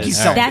know. No, I think he's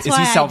Genesis. That's is why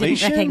he I didn't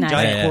Salvation? recognize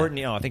Jai it. Yeah.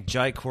 Courtney. Oh, I think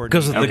Jai Courtney.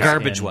 Because of the Okay.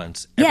 garbage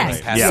ones. Yes.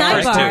 Everybody Yeah.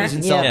 passed the Sidebar. first He's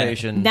in two. Yeah.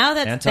 Salvation. Now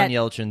that, Anton that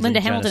Yelchin's Linda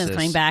in Hamilton is Genesis.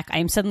 coming back, I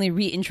am suddenly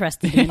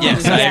reinterested in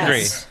Yes, I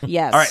agree.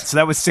 Yes. All right, so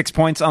that was 6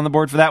 points on the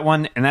board for that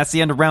one, and that's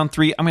the end of round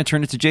 3. I'm going to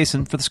turn it to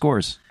Jason for the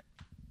scores.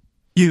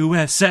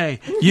 USA.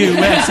 After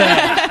USA.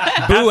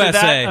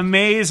 that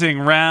amazing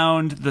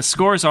round, the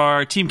scores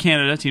are Team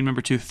Canada, team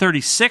number 2,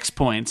 36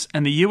 points,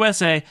 and the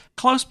USA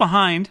close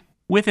behind,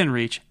 within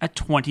reach, at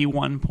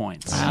 21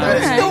 points.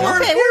 Nowhere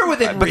near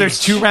within But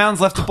there's 2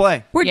 rounds left to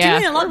play. We're Yeah.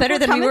 doing a lot better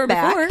than we coming were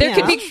back. before. There Yeah.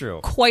 could be True.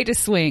 quite a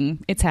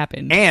swing. It's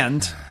happened.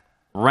 And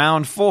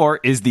round 4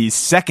 is the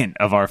second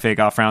of our Fake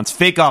Off rounds,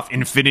 Fake Off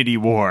Infinity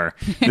War.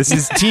 This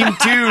is Team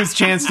 2's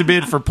chance to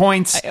bid for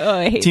points.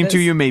 I hate Team this. 2,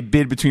 you may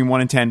bid between 1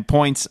 and 10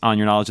 points on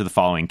your knowledge of the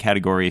following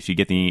category. If you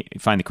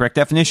find the correct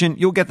definition,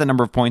 you'll get the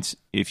number of points.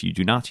 If you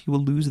do not, you will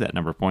lose that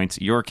number of points.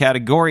 Your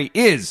category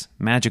is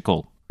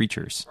magical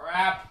creatures.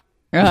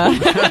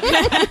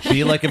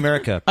 Be like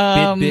America.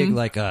 Bid big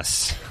like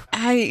us.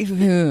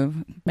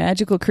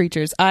 Magical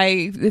creatures.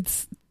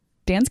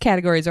 Dan's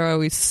categories are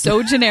always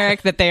so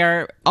generic that they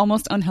are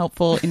almost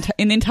unhelpful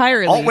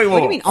entirely. Oh, wait, What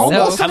do you mean,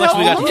 almost? How much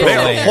we got to throw They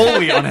are away?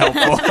 wholly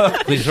unhelpful.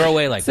 We throw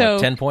away like So,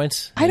 10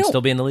 points I and don't-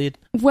 still be in the lead?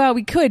 Well,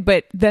 we could,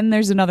 but then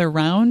there's another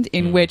round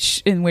in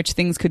which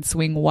things could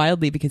swing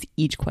wildly because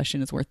each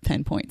question is worth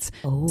 10 points.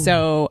 Oh.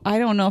 So I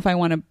don't know if I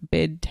want to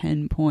bid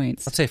 10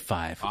 points. Let's say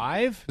 5.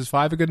 5? Is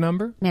 5 a good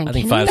number? Man, I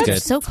think Canadians 5's are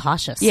good. so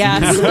cautious. Yeah,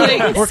 splitting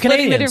the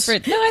Canadians.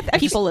 difference. No, I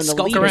People in the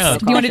Skulk lead are around.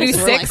 so Do you want to do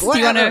cautious. We're 6? like, do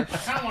you want to?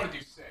 I don't want to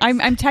do 6.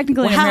 I'm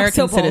technically an Wow, American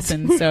so bold.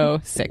 citizen, so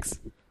 6.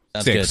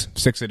 Sounds 6. good.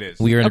 6 it is.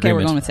 We are in Okay, we're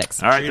agreement. going with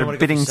 6. All right, You don't they're wanna go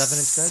for bidding 7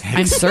 instead? 6.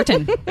 I'm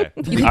certain. You can I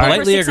go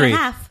for politely 6 and a agree.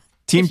 half.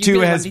 Team If you 2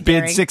 really has wanna be bid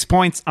daring. 6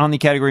 points on the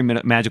category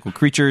magical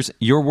creatures.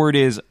 Your word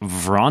is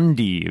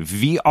Vrondi,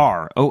 Vrondi.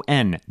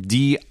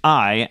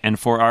 And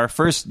for our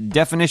first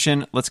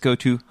definition, let's go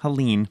to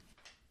Helene.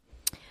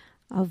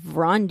 A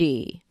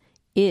Vrondi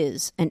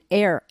is an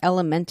air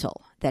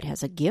elemental that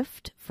has a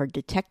gift for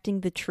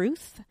detecting the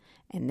truth,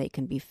 and they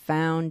can be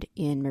found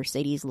in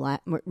Mercedes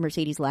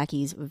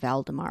Lackey's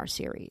Valdemar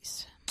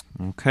series.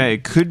 Okay,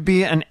 could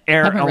be an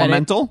air Haven't read it.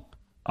 elemental.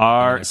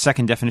 Our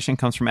second definition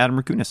comes from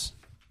Adam Rakunas.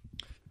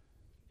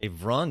 A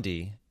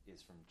Vrondi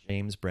is from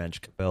James Branch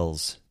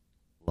Cabell's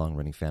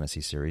long-running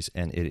fantasy series,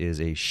 and it is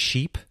a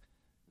sheep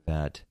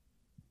that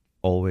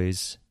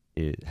always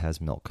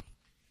has milk.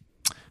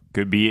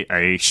 Could be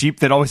a sheep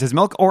that always has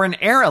milk, or an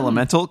air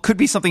elemental. Could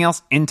be something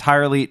else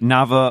entirely.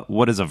 Nava,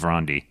 what is a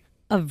Vrondi?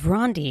 A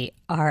Vrondi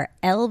are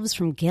elves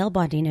from Gail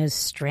Bondino's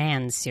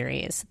Strand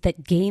series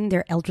that gain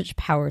their eldritch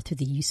power through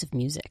the use of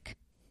music.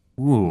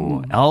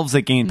 Ooh, elves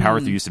that gain power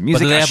through use of music.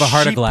 But do they have a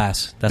heart of sheep-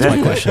 glass? That's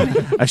my question.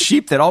 A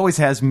sheep that always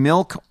has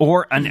milk,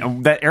 or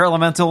that air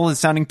elemental is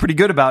sounding pretty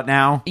good about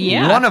now.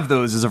 Yeah. One of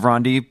those is a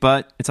Vrondi,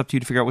 but it's up to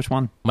you to figure out which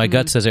one. My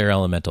gut says air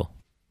elemental.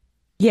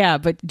 Yeah,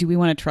 but do we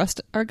want to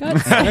trust our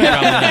guts? Probably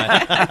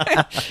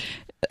not.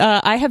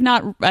 I have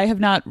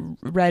not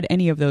read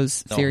any of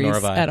those No, series nor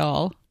have I. at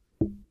all.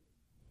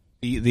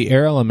 The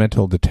air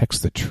elemental detects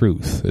the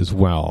truth as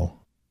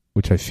well,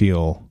 which I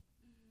feel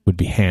would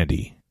be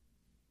handy.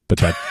 But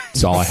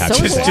that's all I have So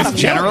to is say. a lot of milk,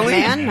 generally?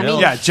 man. I mean,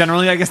 Yeah,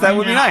 generally, I guess that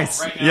would be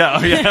nice. Yeah,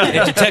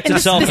 yeah. It detects In a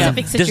itself and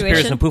specific disappears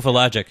situation. in a poof of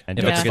logic. And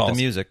if don't it's forget the false.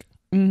 music.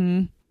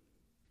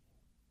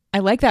 I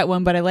like that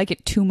one, but I like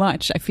it too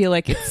much. I feel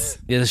like it's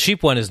Yeah, the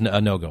sheep one is a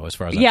no-go as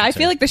far as I'm yeah. I concerned.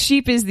 feel like the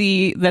sheep is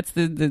the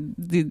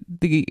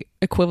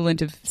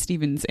equivalent of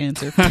Steven's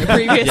answer from the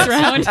previous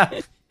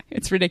round.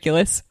 It's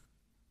ridiculous.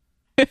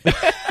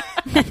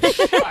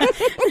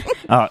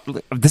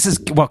 This is,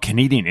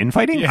 Canadian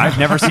infighting? I've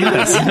never seen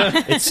this.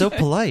 It's so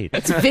polite.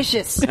 it's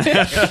vicious.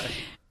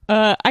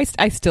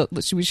 I still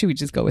should we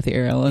just go with the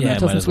air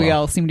elemental might since as we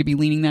well. all seem to be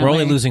leaning that We're way.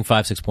 only losing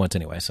 5-6 points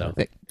anyway, so.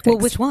 Well,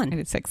 which one?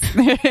 It's 6.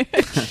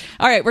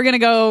 All right, we're gonna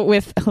go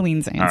with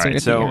Helene's answer. All to right, the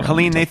so air Helene,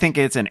 elemental. they think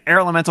it's an air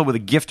elemental with a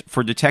gift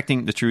for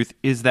detecting the truth.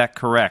 Is that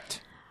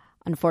correct?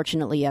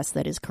 Unfortunately, yes,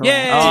 that is correct.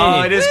 Yay!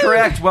 Oh, it is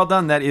correct. Well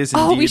done. That is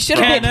indeed we should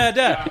have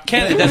correct.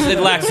 Canada.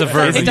 It lacks the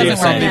verb. It doesn't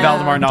From work. the No,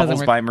 Valdemar it doesn't novels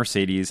work. by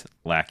Mercedes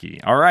Lackey.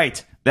 All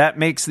right, that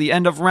makes the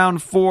end of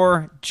round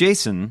 4.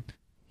 Jason,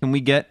 can we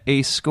get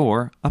a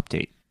score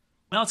update?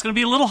 Well, it's going to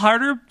be a little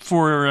harder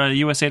for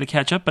USA to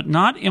catch up, but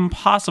not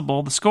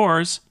impossible. The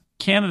scores: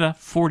 Canada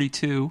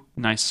 42,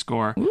 nice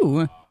score.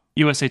 Ooh.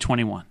 USA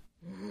 21.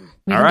 We All can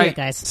do right, it,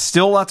 guys.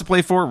 still a lot to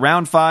play for.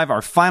 Round 5,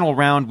 our final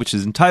round, which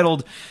is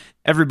entitled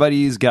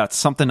 "Everybody's Got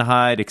Something to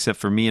Hide Except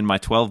for Me and My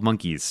 12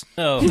 Monkeys."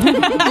 Oh.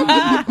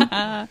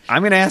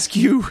 I'm going to ask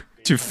you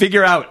to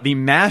figure out the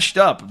mashed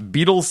up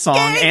Beatles song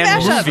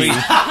and movie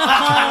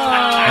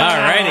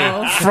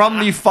Alrighty. from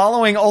the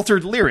following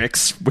altered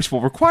lyrics, which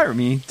will require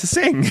me to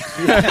sing.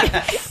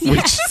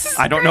 Which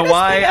I don't know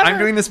why I'm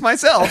doing this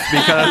myself,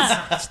 because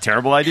it's a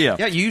terrible idea.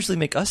 Yeah, you usually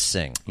make us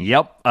sing.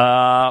 Yep.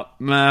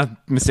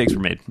 Mistakes were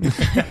made.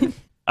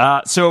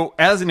 So,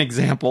 as an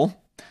example,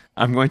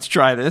 I'm going to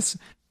try this.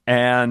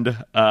 And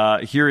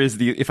here is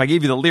if I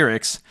gave you the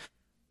lyrics.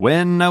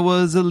 When I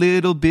was a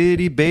little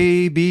bitty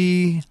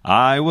baby,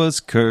 I was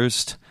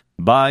cursed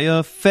by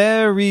a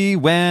fairy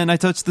when I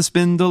touched the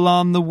spindle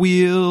on the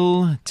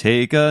wheel.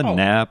 Take a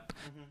nap,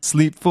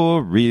 sleep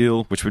for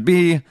real, which would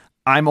be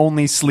I'm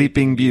only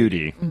Sleeping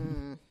Beauty.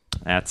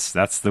 That's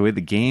the way the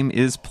game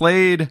is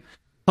played.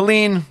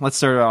 Helene, let's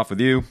start it off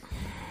with you.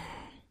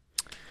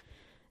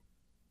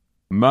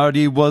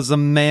 Marty was a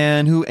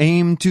man who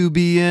aimed to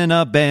be in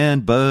a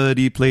band, but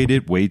he played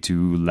it way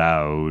too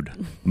loud.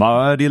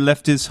 Marty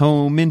left his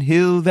home in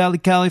Hill Valley,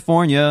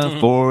 California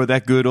for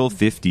that good old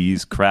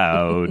 50s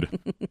crowd.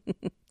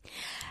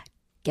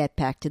 Get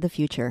Back to the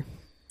Future.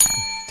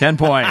 10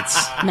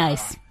 points.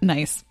 Nice.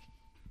 Nice.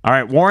 All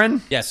right,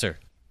 Warren. Yes, sir.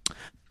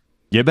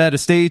 You better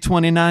stay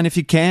 29 if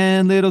you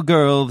can, little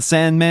girl. The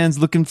Sandman's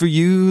looking for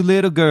you,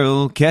 little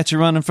girl. Catch you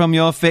running from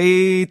your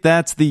fate.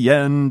 That's the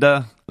end,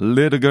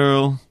 little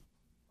girl.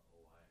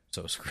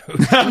 So screwed.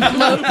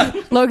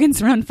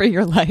 Logan's Run for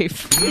Your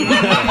Life.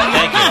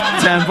 Thank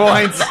you. 10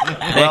 points.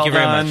 Well you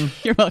very done.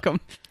 much. You're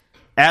welcome.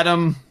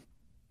 Adam.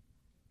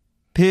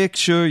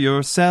 Picture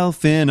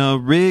yourself in a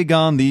rig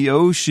on the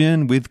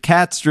ocean with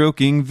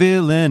cat-stroking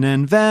villain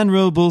and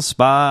venerable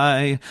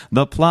spy.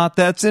 The plot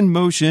that's in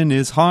motion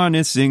is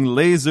harnessing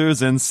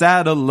lasers and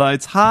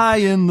satellites high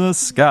in the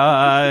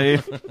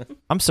sky.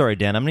 I'm sorry,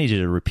 Dan. I'm going to need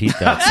you to repeat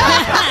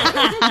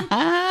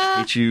that.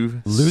 Hate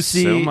you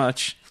Lucy so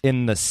much.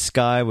 In the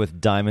sky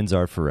with diamonds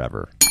are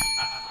forever.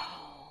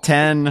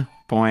 10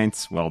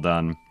 points. Well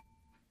done.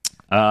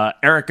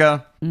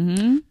 Erica.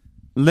 Mm-hmm.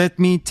 Let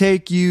me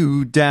take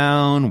you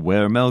down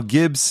where Mel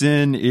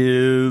Gibson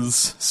is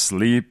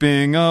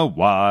sleeping a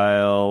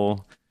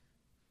while.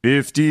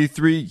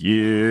 53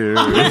 years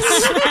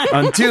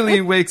until he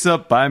wakes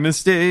up by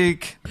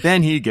mistake.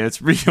 Then he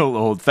gets real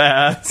old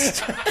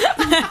fast.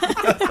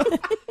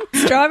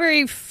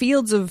 Strawberry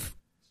Fields of...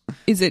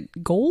 Is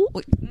it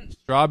gold?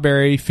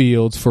 Strawberry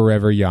Fields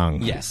Forever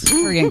Young. Yes.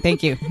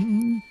 Thank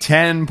you.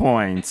 10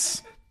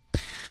 points.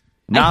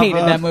 I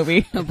hated that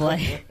movie. Oh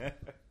boy.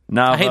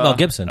 Nava, I hate Mel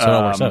Gibson, so it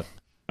all works out.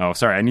 Oh,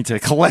 sorry. I need to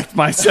collect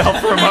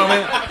myself for a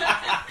moment.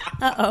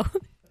 Uh-oh.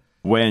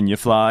 When you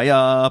fly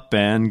up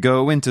and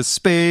go into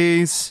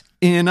space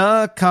in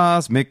a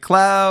cosmic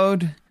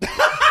cloud,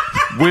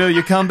 will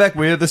you come back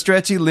with a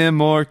stretchy limb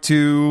or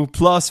two,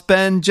 plus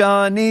Ben,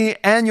 Johnny,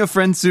 and your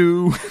friend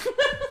Sue?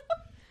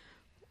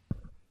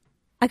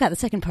 I got the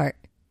second part.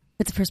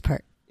 It's the first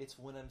part. It's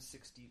when I'm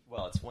 60.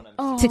 Well, it's when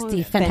I'm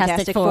 60.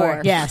 Fantastic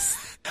Four.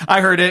 Yes.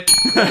 I heard it.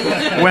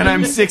 When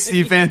I'm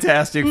 60,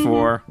 Fantastic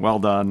Four. Well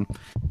done.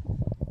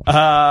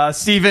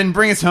 Steven,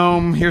 bring us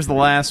home. Here's the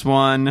last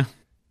one.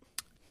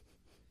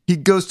 He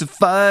goes to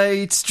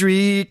fight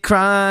street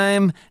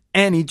crime,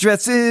 and he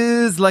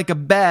dresses like a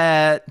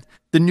bat.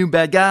 The new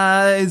bad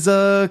guy's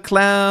a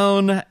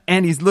clown,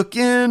 and he's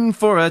looking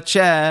for a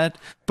chat.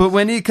 But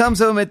when he comes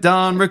home at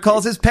dawn,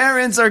 recalls his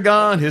parents are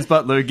gone, his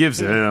butler gives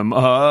him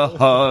a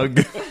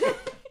hug.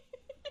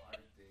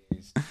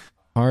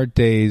 Hard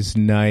Day's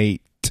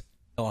Night.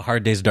 Oh, A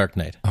Hard Day's Dark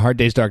Night. A Hard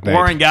Day's Dark Night.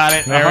 Warren got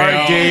it. There we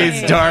Hard go.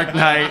 Day's Dark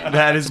Night.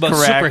 That is about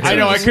correct. superheroes. I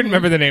know, I couldn't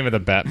remember the name of the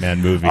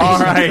Batman movie. All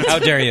right. How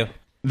dare you?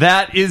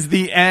 That is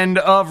the end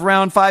of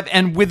round 5,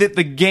 and with it,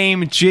 the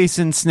game.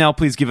 Jason Snell,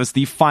 please give us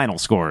the final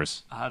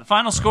scores. The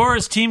final score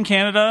is Team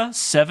Canada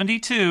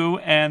 72,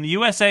 and the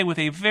USA with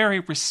a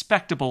very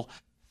respectable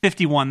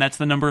 51. That's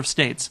the number of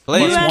states.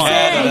 Blame Plus one.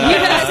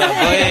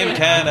 Blame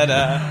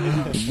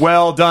Canada.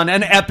 Well done.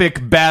 An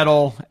epic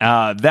battle.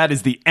 That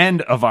is the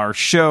end of our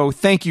show.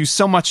 Thank you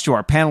so much to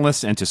our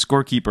panelists and to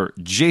scorekeeper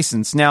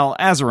Jason Snell.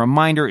 As a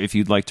reminder, if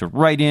you'd like to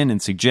write in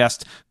and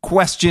suggest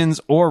questions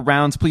or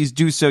rounds, please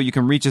do so. You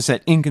can reach us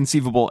at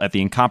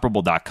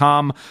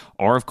inconceivable@theincomparable.com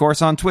or, of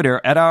course, on Twitter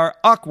at our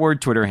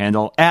awkward Twitter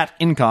handle at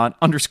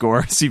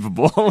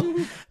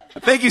 @incon_ceivable.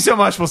 Thank you so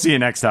much. We'll see you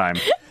next time.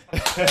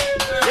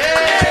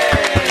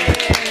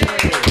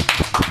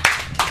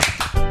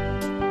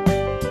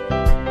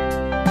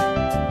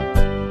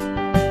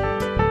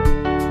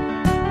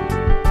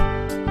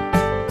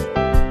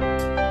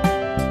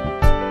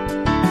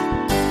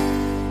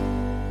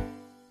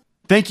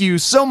 Thank you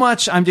so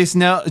much. I'm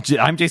Jason Snell.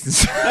 I'm Jason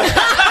Snell.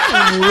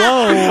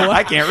 Whoa.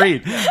 I can't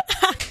read.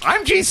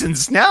 I'm Jason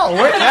Snell.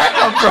 Where did that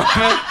come from?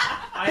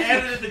 I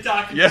edited the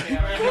document.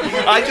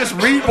 Yeah. I just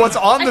read what's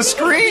on the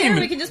screen.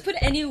 We can just put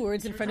any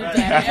words in front of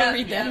Dan and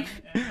read them.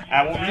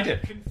 I will read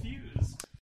it.